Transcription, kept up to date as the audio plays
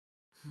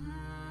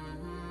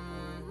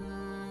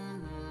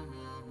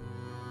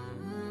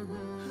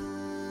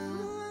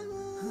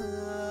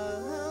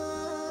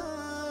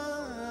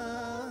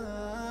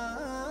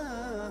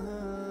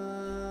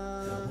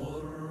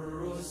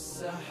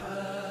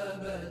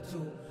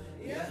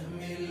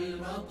يهمي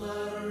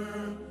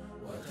المطر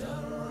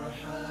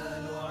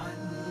وترحل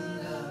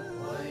عنا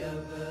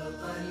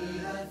ويبقى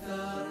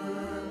الأثر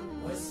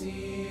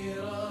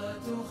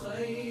وسيرة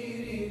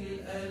خير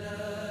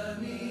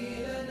الأنام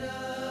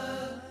لنا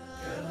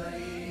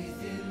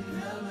كغيث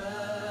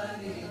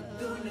همان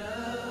الدنا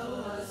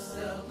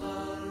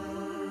واستقر.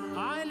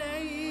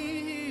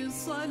 عليه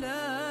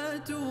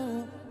الصلاة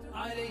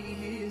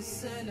عليه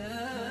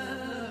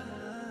السلام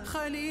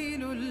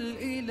خليل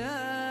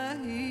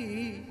الإله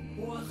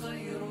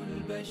وخير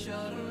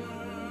البشر.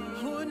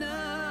 هنا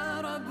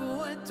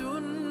ربوة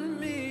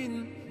من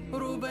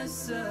ربى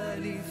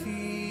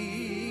السالفين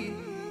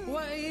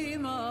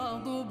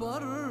وإيماض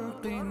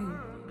برق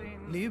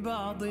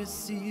لبعض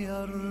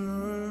السير.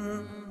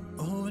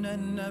 هنا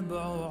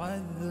النبع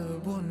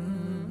عذب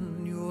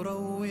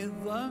يروي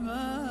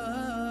الظما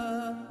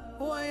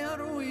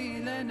ويروي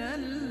لنا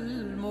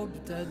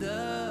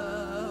المبتدا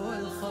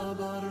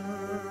والخبر.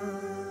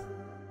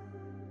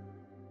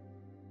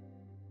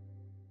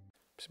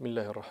 بسم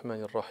الله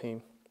الرحمن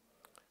الرحيم.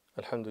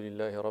 الحمد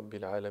لله رب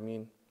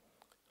العالمين،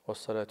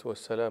 والصلاة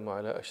والسلام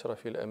على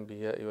أشرف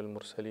الأنبياء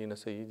والمرسلين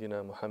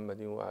سيدنا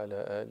محمد وعلى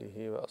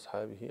آله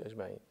وأصحابه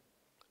أجمعين.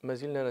 ما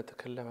زلنا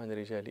نتكلم عن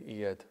رجال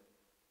إياد،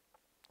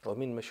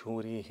 ومن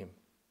مشهوريهم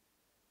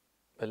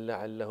بل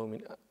لعله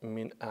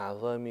من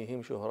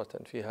أعظمهم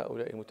شهرة في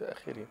هؤلاء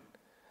المتأخرين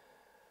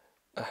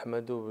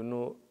أحمد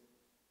بن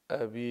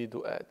أبي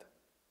دؤاد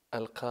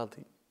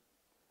القاضي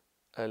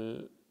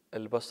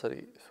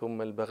البصري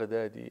ثم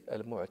البغدادي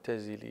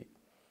المعتزلي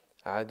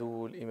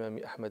عدو الإمام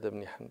أحمد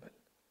بن حنبل.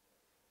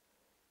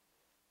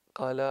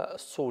 قال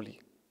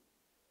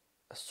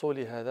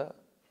الصولي هذا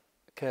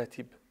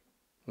كاتب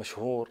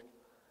مشهور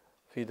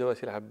في دولة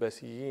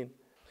العباسيين.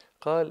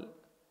 قال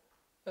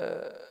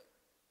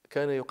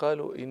كان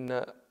يقال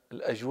إن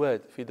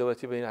الأجواد في دولة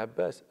بني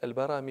العباس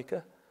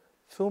البرامكة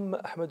ثم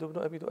أحمد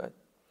بن أبي دؤاد،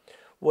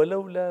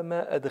 ولولا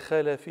ما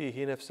أدخل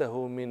فيه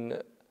نفسه من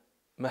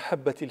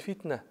محبة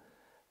الفتنة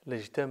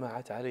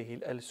لاجتمعت عليه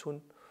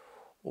الألسن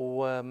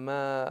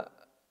وما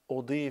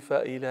أضيف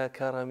إلى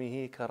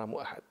كرمه كرم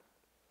أحد.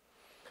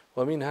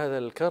 ومن هذا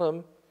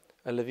الكرم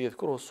الذي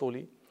يذكره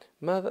الصولي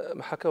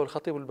ما حكاه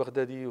الخطيب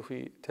البغدادي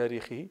في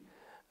تاريخه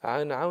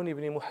عن عون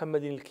بن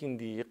محمد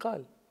الكندي.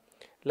 قال: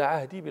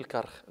 لعهدي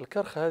بالكرخ.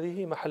 الكرخ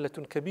هذه محلة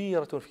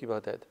كبيرة في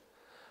بغداد.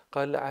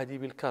 قال: لعهدي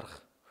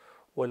بالكرخ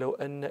ولو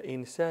أن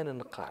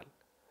إنسانا قال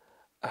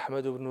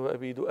أحمد بن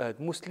أبي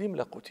دؤاد مسلم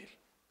لقتل.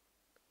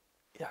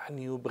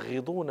 يعني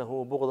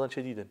يبغضونه بغضا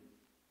شديدا.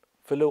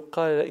 فلو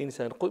قال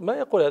إنسان، ما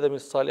يقول هذا من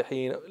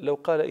الصالحين، لو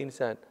قال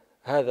إنسان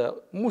هذا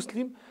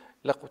مسلم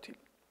لقتل.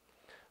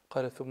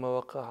 قال: ثم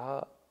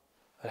وقع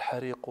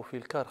الحريق في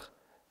الكرخ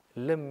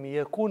لم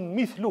يكن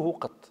مثله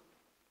قط.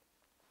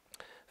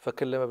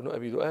 فكلم ابن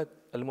أبي دؤاد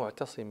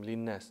المعتصم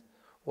للناس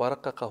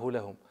ورققه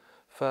لهم،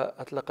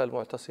 فأطلق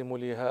المعتصم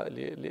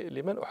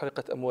لمن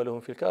أحرقت أموالهم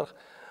في الكرخ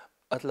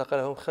أطلق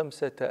لهم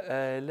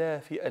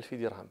 5,000 ألف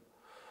درهم،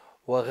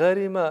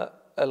 وغرم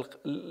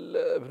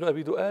ابن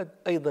أبي دؤاد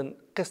أيضا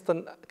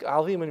قسطا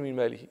عظيما من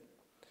ماله.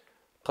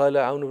 قال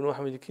عون بن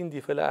محمد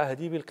الكندي: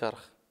 فلعهدي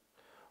بالكرخ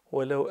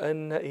ولو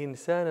أن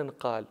إنسانا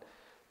قال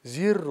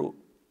زر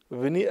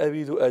بن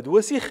أبي دؤاد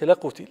وسخ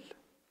لقتل.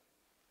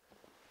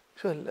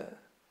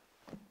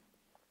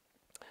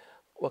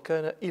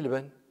 وكان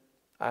إلبا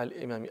على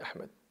الإمام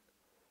أحمد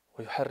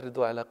ويحرض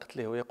على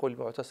قتله، ويقول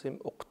المعتصم: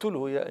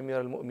 اقتله يا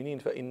أمير المؤمنين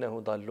فإنه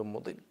ضال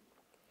مضل.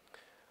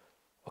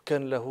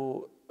 وكان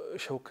له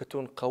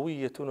شوكة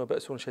قوية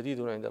وبأس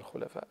شديد عند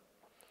الخلفاء.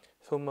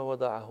 ثم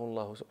وضعه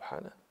الله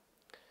سبحانه.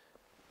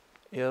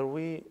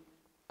 يروي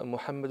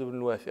محمد بن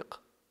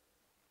الواثق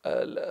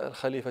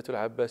الخليفة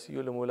العباسي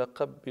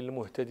الملقب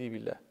بالمهتدي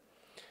بالله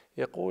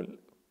يقول: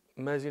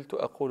 ما زلت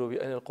أقول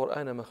بأن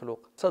القرآن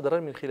مخلوق صدرا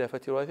من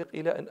خلافة الواثق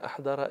إلى أن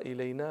أحضر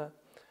إلينا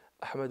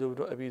أحمد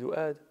بن أبي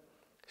دؤاد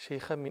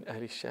شيخا من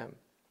أهل الشام،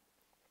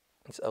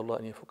 نسأل الله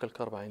أن يفك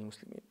الكرب عن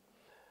المسلمين.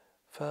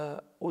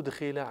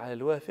 فأدخل على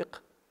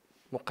الواثق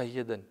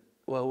مقيدا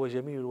وهو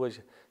جميل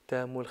الوجه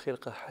تام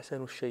الخلقة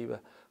حسن الشيبة.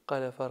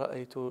 قال: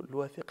 فرأيت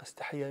الواثق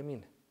استحيا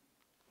منه،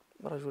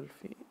 رجل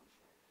في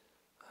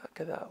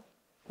هكذا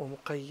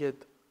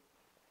ومقيد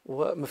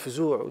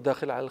ومفزوع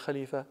وداخل على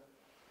الخليفة.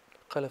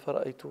 قال: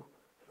 فرأيت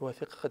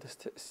الواثق قد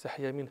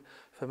استحيا منه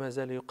فما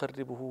زال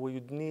يقربه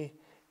ويدنيه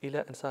إلى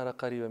أن صار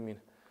قريبا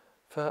منه.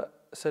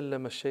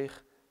 فسلم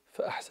الشيخ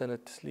فأحسن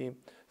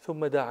التسليم،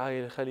 ثم دعا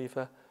إلى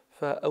الخليفة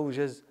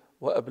فأوجز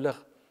وأبلغ،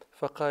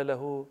 فقال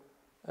له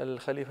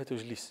الخليفة: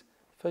 اجلس.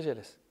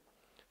 فجلس.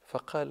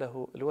 فقال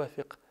له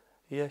الواثق: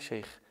 يا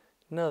شيخ،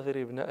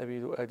 ناظر ابن أبي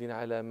دؤاد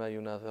على ما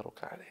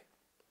يناظرك عليه.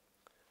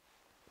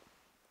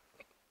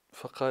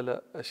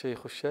 فقال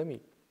الشيخ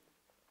الشامي: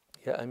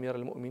 يا أمير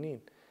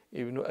المؤمنين،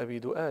 ابن أبي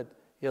دؤاد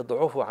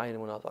يضعف عن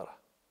المناظرة.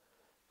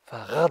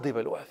 فغضب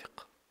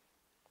الواثق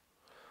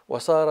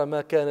وصار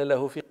ما كان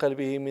له في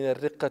قلبه من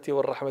الرقة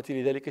والرحمة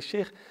لذلك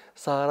الشيخ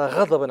صار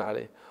غضبا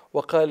عليه،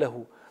 وقال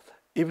له: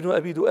 ابن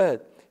أبي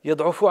دؤاد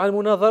يضعف عن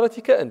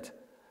مناظرتك أنت،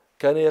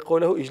 كان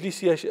يقول له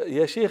اجلس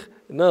يا شيخ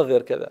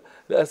ناظر كذا،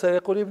 لا صار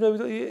يقول يا ابن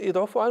أبي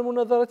يضعف عن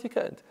مناظرتك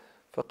أنت.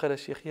 فقال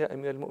الشيخ يا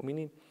أمير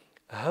المؤمنين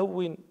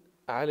هون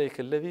عليك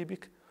الذي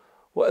بك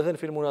وأذن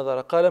في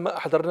المناظرة. قال ما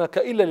أحضرناك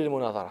إلا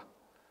للمناظرة.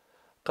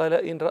 قال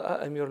إن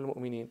رأى أمير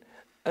المؤمنين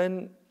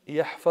أن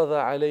يحفظ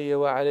علي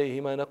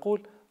وعليه ما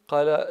نقول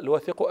قال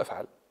الواثق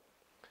أفعل.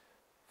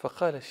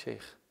 فقال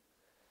الشيخ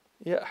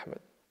يا أحمد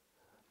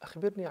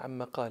أخبرني عن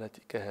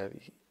مقالتك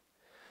هذه،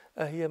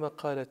 أهي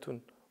مقالة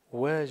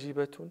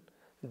واجبة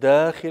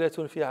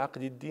داخلة في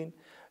عقد الدين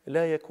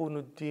لا يكون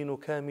الدين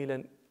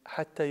كاملا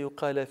حتى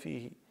يقال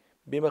فيه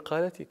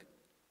بمقالتك؟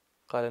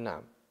 قال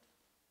نعم.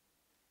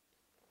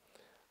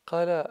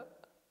 قال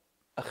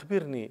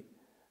أخبرني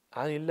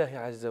عن الله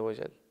عز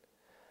وجل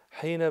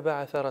حين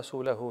بعث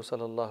رسوله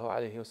صلى الله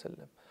عليه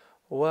وسلم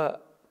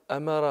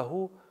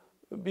وأمره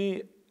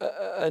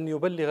بأن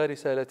يبلغ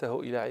رسالته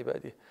إلى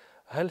عباده،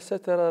 هل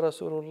ستر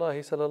رسول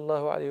الله صلى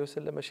الله عليه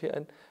وسلم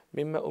شيئا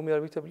مما أمر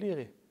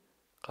بتبليغه؟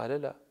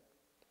 قال لا.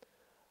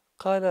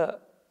 قال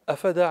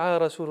أفدعا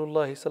رسول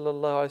الله صلى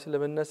الله عليه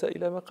وسلم الناس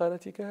إلى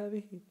مقالتك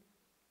هذه؟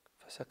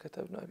 فسكت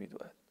ابن أبي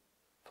دؤاد.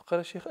 فقال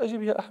الشيخ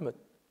أجب يا أحمد.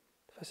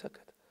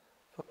 فسكت.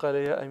 فقال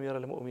يا أمير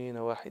المؤمنين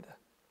واحدة.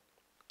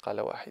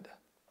 قال واحدة.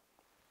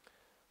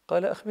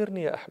 قال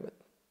أخبرني يا أحمد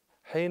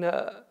حين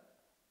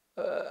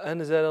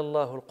أنزل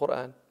الله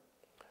القرآن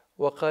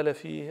وقال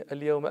فيه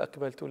اليوم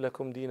أكملت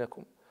لكم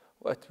دينكم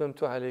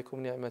وأتممت عليكم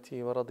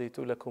نعمتي ورضيت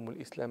لكم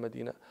الإسلام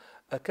دينا،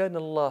 أكان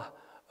الله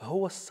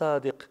هو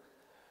الصادق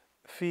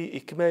في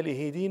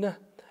إكماله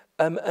دينه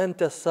أم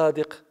أنت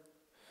الصادق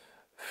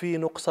في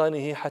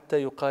نقصانه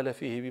حتى يقال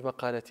فيه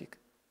بمقالتك؟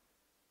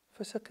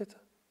 فسكت.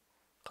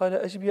 قال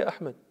أجب يا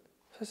أحمد.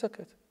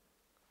 فسكت.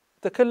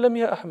 تكلم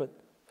يا أحمد.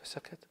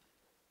 فسكت.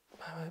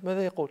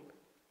 ماذا يقول؟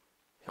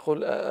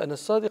 يقول أنا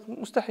الصادق؟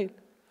 مستحيل.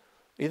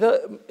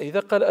 إذا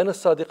قال أنا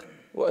الصادق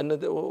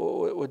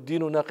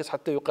والدين ناقص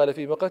حتى يقال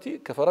فيه مقالتي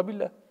كفر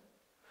بالله،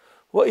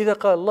 وإذا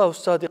قال الله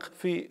الصادق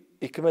في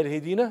إكماله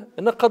دينه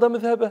نقض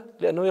مذهبه،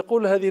 لأنه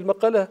يقول هذه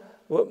المقالة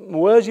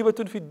واجبة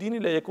في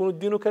الدين لا يكون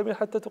الدين كاملا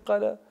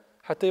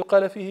حتى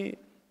يقال فيه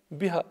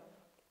بها.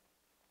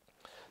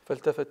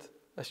 فالتفت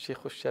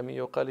الشيخ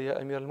الشامي وقال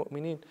يا أمير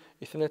المؤمنين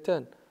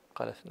اثنتان.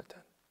 قال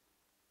اثنتان.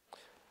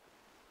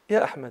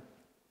 يا أحمد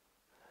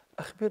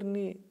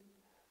أخبرني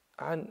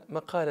عن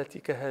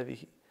مقالتك هذه،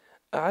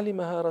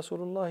 أعلمها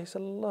رسول الله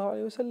صلى الله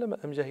عليه وسلم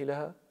أم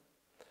جهلها؟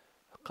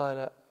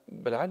 قال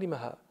بل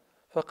علمها.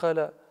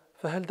 فقال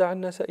فهل دعا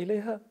الناس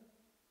إليها؟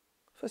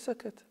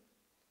 فسكت.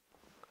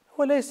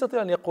 هو لا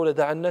يستطيع أن يقول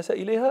دعا الناس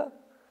إليها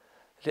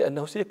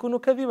لأنه سيكون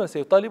كذبا،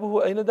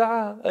 سيطالبه أين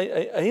دعاها،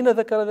 أين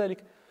ذكر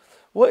ذلك.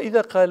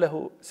 وإذا قال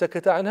له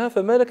سكت عنها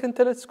فما لك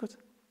أنت لا تسكت؟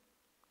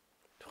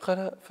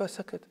 قال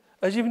فسكت.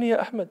 أجبني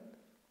يا أحمد.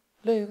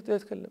 لا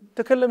يتكلم.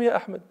 تكلم يا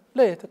أحمد.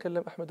 لا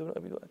يتكلم أحمد بن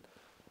أبي دؤاد.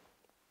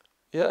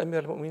 يا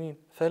أمير المؤمنين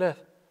ثلاث.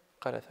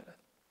 قال ثلاث.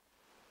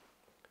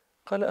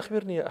 قال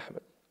أخبرني يا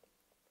أحمد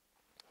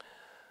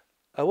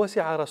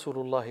أوسع رسول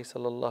الله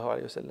صلى الله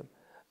عليه وسلم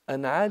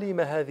أن علم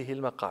هذه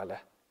المقالة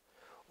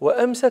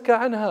وأمسك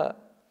عنها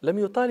لم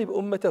يطالب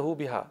أمته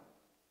بها،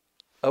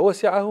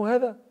 أوسعه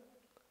هذا؟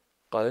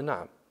 قال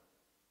نعم،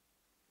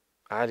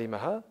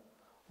 علمها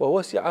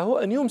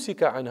ووسعه أن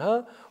يمسك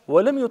عنها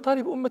ولم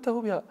يطالب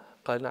أمته بها.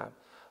 قال نعم.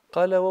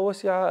 قال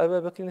ووسع أبا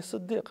بكر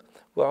الصديق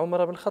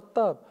وعمر بن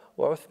الخطاب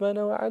وعثمان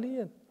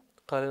وعليا؟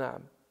 قال نعم.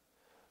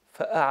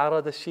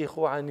 فأعرض الشيخ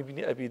عن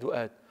ابن أبي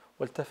دؤاد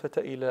والتفت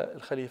إلى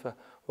الخليفة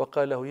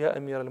وقال له يا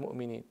أمير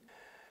المؤمنين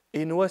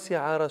إن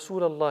وسع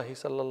رسول الله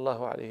صلى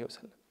الله عليه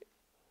وسلم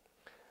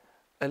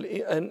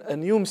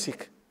أن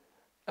يمسك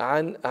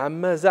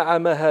عما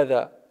زعم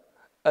هذا،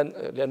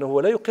 لأنه هو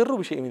لا يقر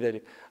بشيء من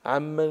ذلك،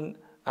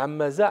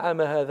 عما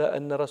زعم هذا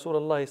أن رسول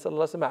الله صلى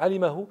الله عليه وسلم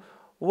علمه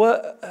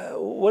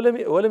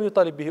ولم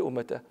يطالب به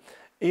أمته،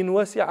 إن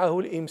وسعه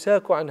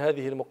الإمساك عن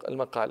هذه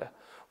المقالة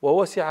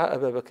ووسع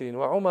أبا بكر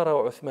وعمر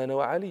وعثمان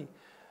وعلي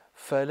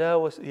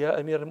يا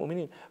أمير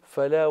المؤمنين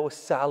فلا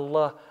وسع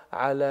الله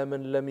على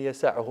من لم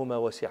يسعه ما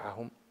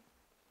وسعهم.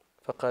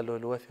 فقال له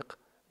الواثق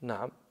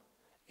نعم،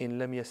 إن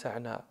لم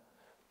يسعنا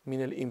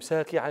من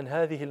الإمساك عن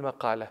هذه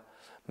المقالة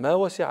ما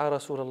وسع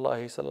رسول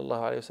الله صلى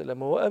الله عليه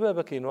وسلم وأبا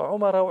بكر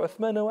وعمر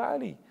وعثمان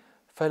وعلي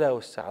فلا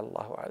وسع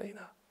الله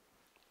علينا.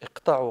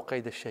 اقطعوا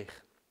قيد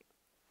الشيخ.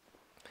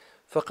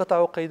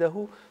 فقطعوا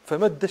قيده،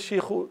 فمد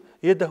الشيخ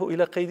يده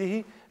إلى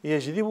قيده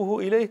يجذبه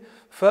إليه،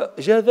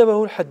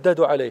 فجاذبه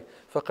الحداد عليه.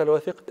 فقال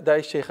الواثق دع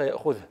الشيخ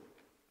يأخذه.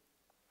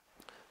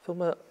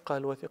 ثم قال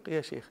الواثق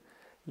يا شيخ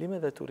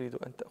لماذا تريد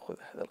أن تأخذ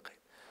هذا القيد؟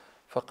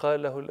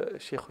 فقال له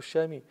الشيخ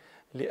الشامي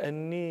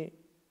لأني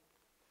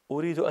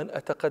أريد أن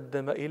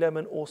أتقدم إلى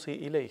من أوصي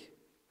إليه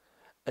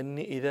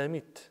أني إذا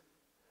مت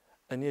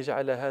أن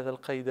يجعل هذا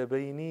القيد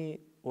بيني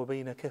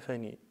وبين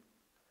كفني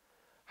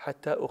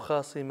حتى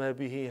أخاصم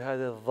به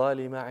هذا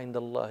الظالم عند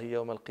الله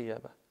يوم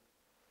القيامة،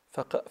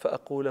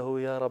 فأقول له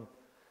يا رب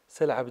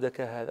سل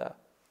عبدك هذا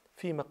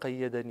فيما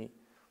قيدني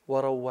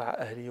وروع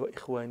أهلي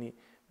وإخواني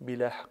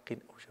بلا حق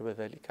أوجب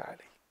ذلك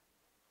علي.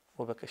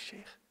 وبكى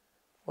الشيخ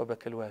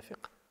وبكى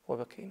الواثق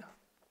وبكينا.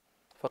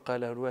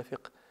 فقال له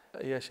الواثق: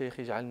 يا شيخ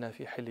اجعلنا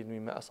في حل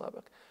مما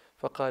أصابك.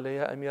 فقال: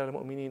 يا أمير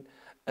المؤمنين،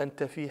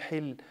 أنت في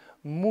حل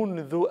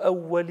منذ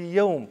أول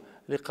يوم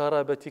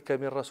لقرابتك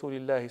من رسول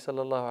الله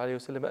صلى الله عليه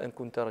وسلم أن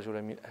كنت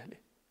رجلا من أهله.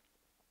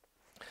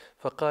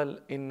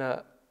 فقال: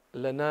 إن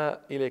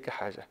لنا إليك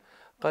حاجة.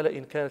 قال: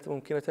 إن كانت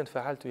ممكنة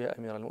فعلت يا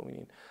أمير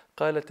المؤمنين.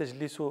 قال: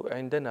 تجلس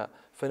عندنا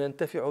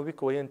فننتفع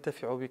بك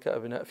وينتفع بك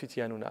أبناء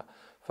فتياننا.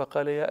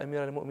 فقال: يا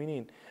أمير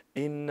المؤمنين،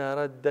 إن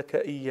ردك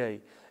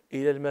إياي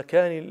إلى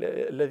المكان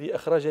الذي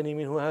أخرجني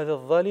منه هذا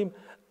الظالم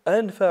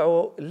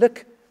أنفع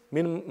لك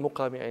من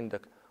مقامي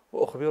عندك،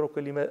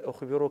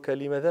 وأخبرك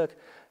لما ذاك،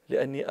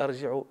 لأني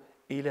أرجع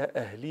إلى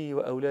أهلي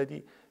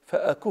وأولادي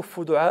فأكف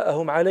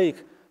دعاءهم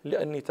عليك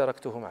لأني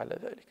تركتهم على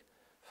ذلك.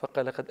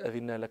 فقال: قد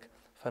أذنا لك.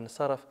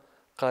 فانصرف.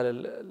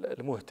 قال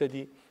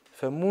المهتدي: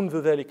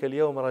 فمنذ ذلك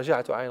اليوم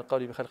رجعت عن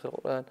القول بخلق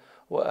القرآن،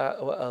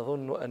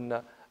 وأظن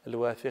أن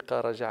الواثق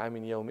رجع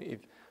من يومئذ.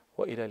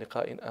 وإلى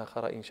لقاء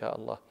آخر إن شاء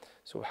الله.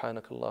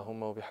 سبحانك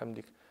اللهم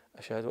وبحمدك،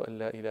 أشهد أن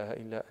لا إله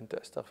إلا أنت،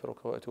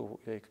 أستغفرك وأتوب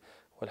إليك،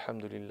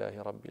 والحمد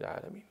لله رب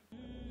العالمين.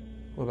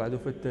 وبعد،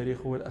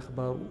 فالتاريخ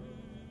والأخبار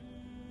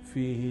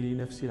فيه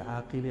لنفس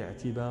العاقل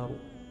اعتبار،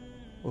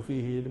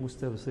 وفيه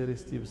للمستبصر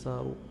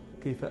استبصار،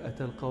 كيف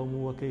أتى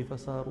القوم وكيف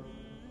صاروا.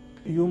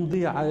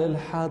 يمضي على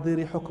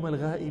الحاضر حكم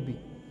الغائب،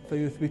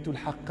 فيثبت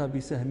الحق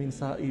بسهم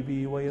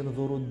صائب،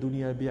 وينظر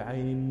الدنيا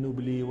بعين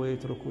النبل،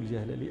 ويترك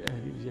الجهل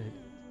لأهل الجهل.